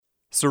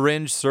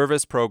Syringe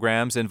service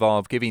programs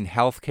involve giving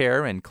health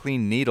care and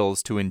clean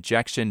needles to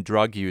injection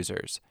drug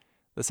users.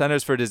 The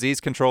Centers for Disease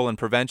Control and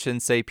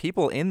Prevention say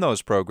people in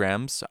those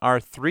programs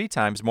are 3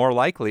 times more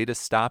likely to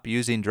stop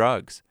using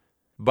drugs.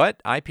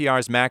 But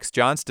IPR's Max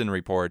Johnston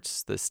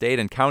reports the state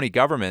and county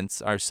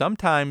governments are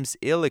sometimes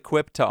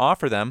ill-equipped to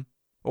offer them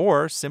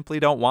or simply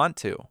don't want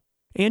to.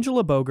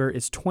 Angela Boger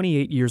is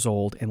 28 years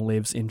old and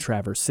lives in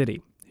Traverse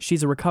City.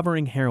 She's a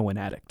recovering heroin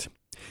addict.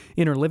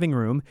 In her living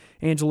room,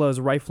 Angela is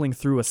rifling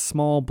through a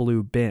small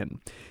blue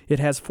bin. It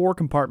has 4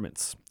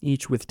 compartments,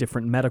 each with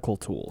different medical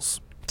tools.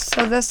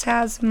 So this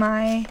has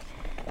my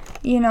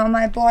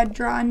blood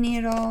draw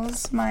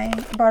needles, my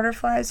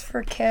butterflies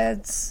for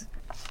kids,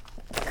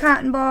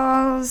 cotton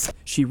balls.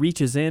 She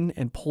reaches in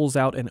and pulls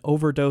out an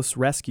overdose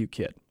rescue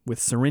kit with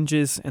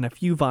syringes and a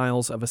few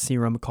vials of a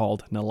serum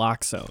called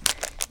naloxone.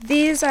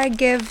 These are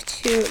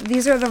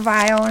the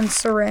vial and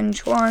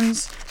syringe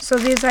ones. So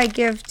these I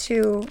give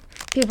to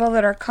people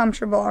that are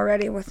comfortable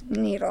already with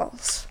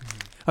needles.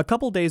 A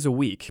couple days a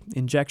week,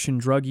 injection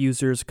drug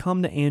users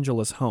come to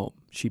Angela's home.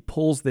 She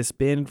pulls this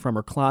bin from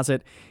her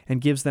closet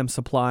and gives them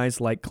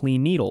supplies like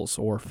clean needles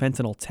or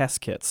fentanyl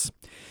test kits.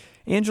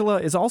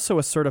 Angela is also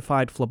a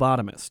certified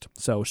phlebotomist,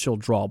 so she'll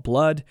draw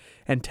blood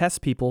and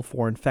test people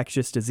for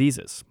infectious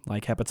diseases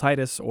like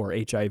hepatitis or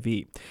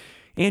HIV.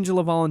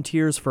 Angela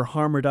volunteers for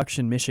Harm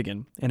Reduction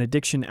Michigan, an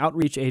addiction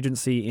outreach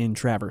agency in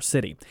Traverse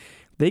City.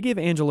 They give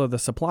Angela the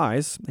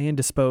supplies and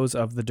dispose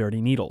of the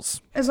dirty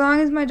needles. As long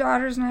as my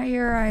daughter's not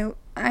here,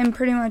 I'm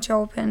pretty much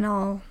open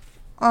all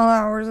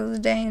hours of the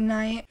day and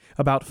night.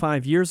 About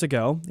 5 years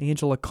ago,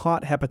 Angela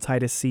caught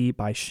hepatitis C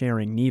by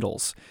sharing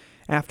needles.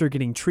 After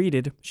getting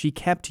treated, she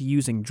kept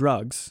using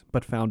drugs,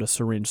 but found a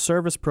syringe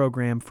service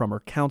program from her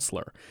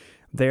counselor.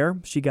 There,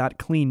 she got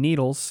clean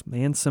needles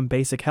and some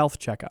basic health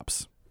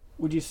checkups.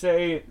 Would you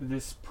say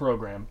this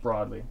program,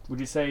 broadly,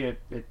 would you say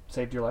it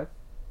saved your life?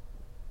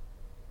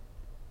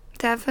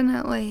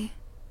 Definitely.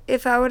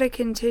 If I would have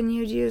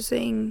continued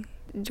using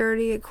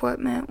dirty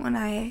equipment when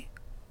I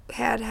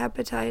had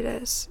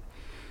hepatitis,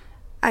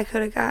 I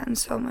could have gotten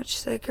so much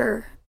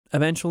sicker.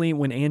 Eventually,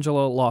 when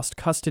Angela lost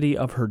custody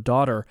of her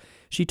daughter,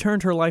 she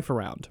turned her life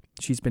around.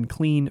 She's been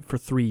clean for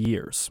 3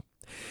 years.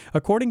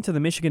 According to the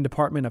Michigan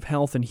Department of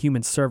Health and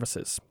Human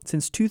Services,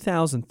 since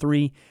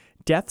 2003,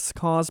 deaths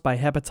caused by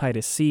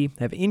hepatitis C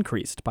have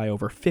increased by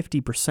over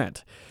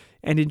 50%.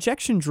 And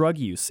injection drug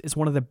use is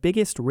one of the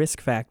biggest risk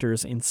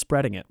factors in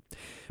spreading it.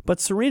 But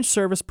syringe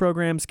service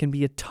programs can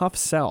be a tough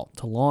sell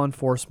to law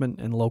enforcement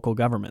and local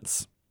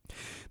governments.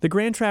 The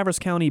Grand Traverse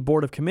County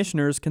Board of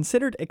Commissioners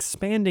considered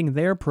expanding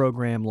their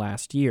program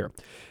last year.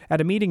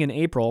 At a meeting in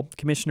April,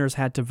 commissioners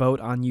had to vote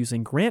on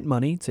using grant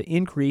money to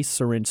increase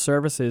syringe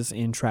services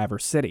in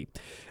Traverse City.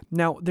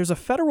 Now, there's a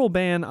federal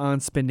ban on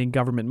spending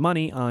government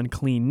money on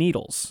clean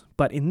needles,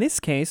 but in this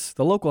case,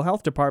 the local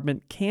health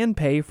department can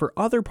pay for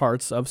other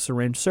parts of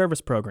syringe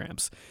service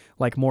programs,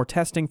 like more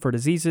testing for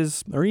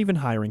diseases or even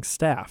hiring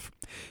staff.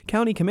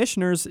 County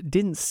commissioners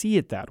didn't see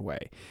it that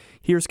way.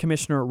 Here's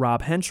Commissioner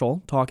Rob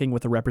Henschel talking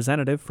with a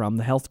representative from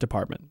the health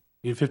department.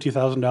 You need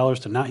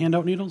 $50,000 to not hand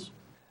out needles?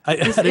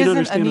 This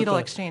isn't a needle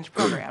exchange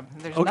program.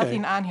 There's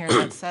nothing on here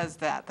that says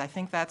that. I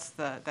think that's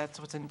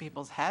what's in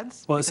people's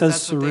heads. Well, it says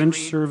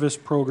syringe service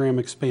program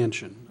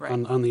expansion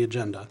on the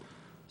agenda.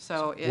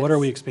 So what are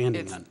we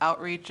expanding then? It's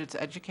outreach, it's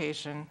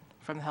education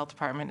from the health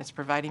department, it's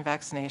providing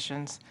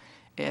vaccinations,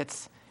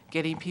 it's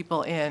getting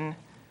people in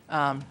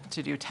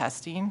to do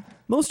testing.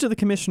 Most of the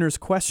commissioners'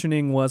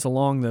 questioning was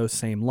along those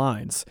same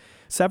lines.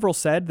 Several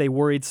said they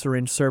worried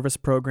syringe service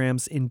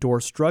programs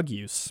endorsed drug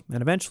use,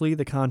 and eventually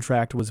the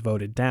contract was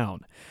voted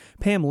down.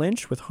 Pam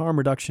Lynch with Harm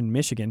Reduction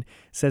Michigan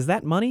says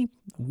that money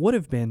would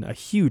have been a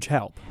huge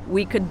help.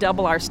 We could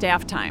double our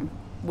staff time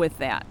with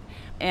that,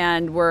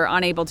 and we're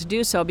unable to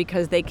do so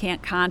because they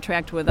can't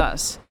contract with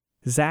us.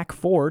 Zach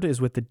Ford is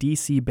with the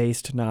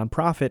D.C.-based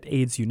nonprofit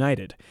AIDS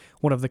United,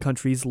 one of the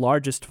country's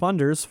largest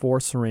funders for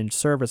syringe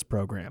service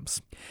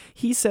programs.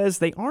 He says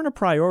they aren't a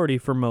priority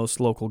for most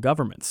local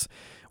governments,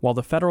 while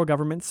the federal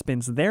government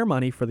spends their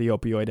money for the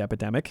opioid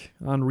epidemic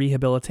on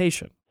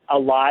rehabilitation. A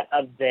lot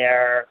of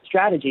their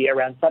strategy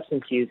around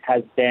substance use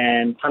has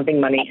been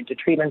pumping money into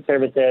treatment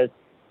services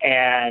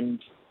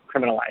and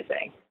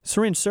criminalizing.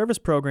 Syringe service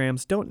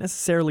programs don't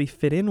necessarily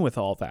fit in with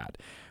all that.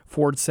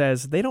 Ford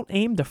says they don't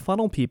aim to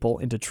funnel people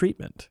into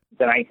treatment.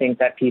 And I think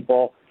that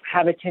people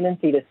have a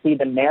tendency to see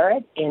the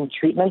merit in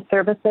treatment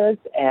services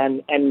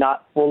and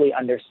not fully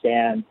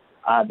understand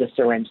the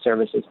syringe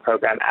services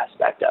program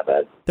aspect of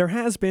it. There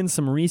has been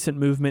some recent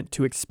movement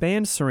to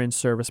expand syringe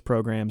service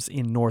programs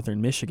in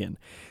northern Michigan.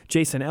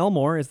 Jason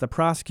Elmore is the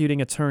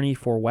prosecuting attorney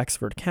for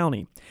Wexford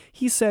County.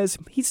 He says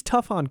he's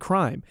tough on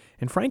crime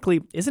and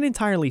frankly isn't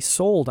entirely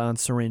sold on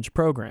syringe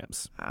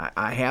programs.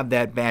 I have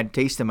that bad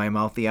taste in my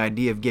mouth, the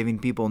idea of giving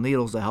people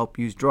needles to help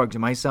use drugs.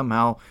 Am I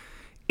somehow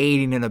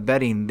aiding and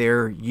abetting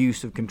their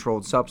use of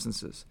controlled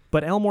substances?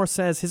 But Elmore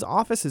says his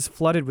office is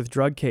flooded with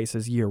drug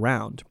cases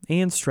year-round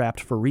and strapped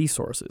for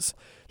resources.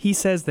 He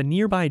says the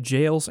nearby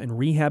jails and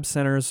rehab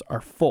centers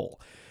are full,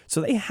 So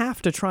they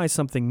have to try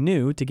something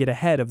new to get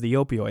ahead of the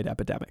opioid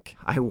epidemic.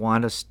 I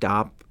want to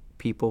stop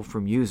people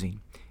from using.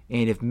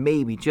 And if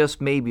maybe,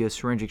 just maybe, a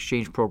syringe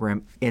exchange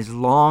program, as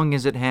long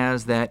as it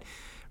has that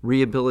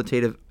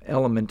rehabilitative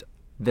element,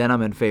 then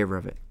I'm in favor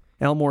of it.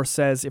 Elmore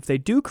says if they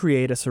do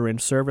create a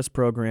syringe service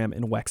program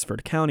in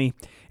Wexford County,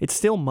 it's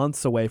still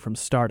months away from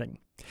starting.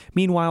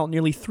 Meanwhile,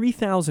 nearly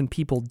 3,000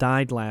 people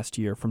died last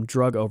year from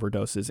drug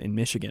overdoses in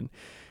Michigan.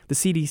 The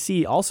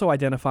CDC also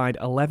identified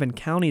 11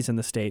 counties in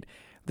the state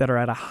that are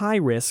at a high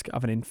risk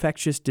of an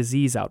infectious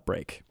disease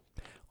outbreak.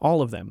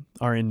 All of them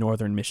are in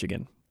northern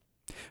Michigan.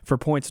 For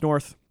Points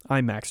North,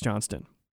 I'm Max Johnston.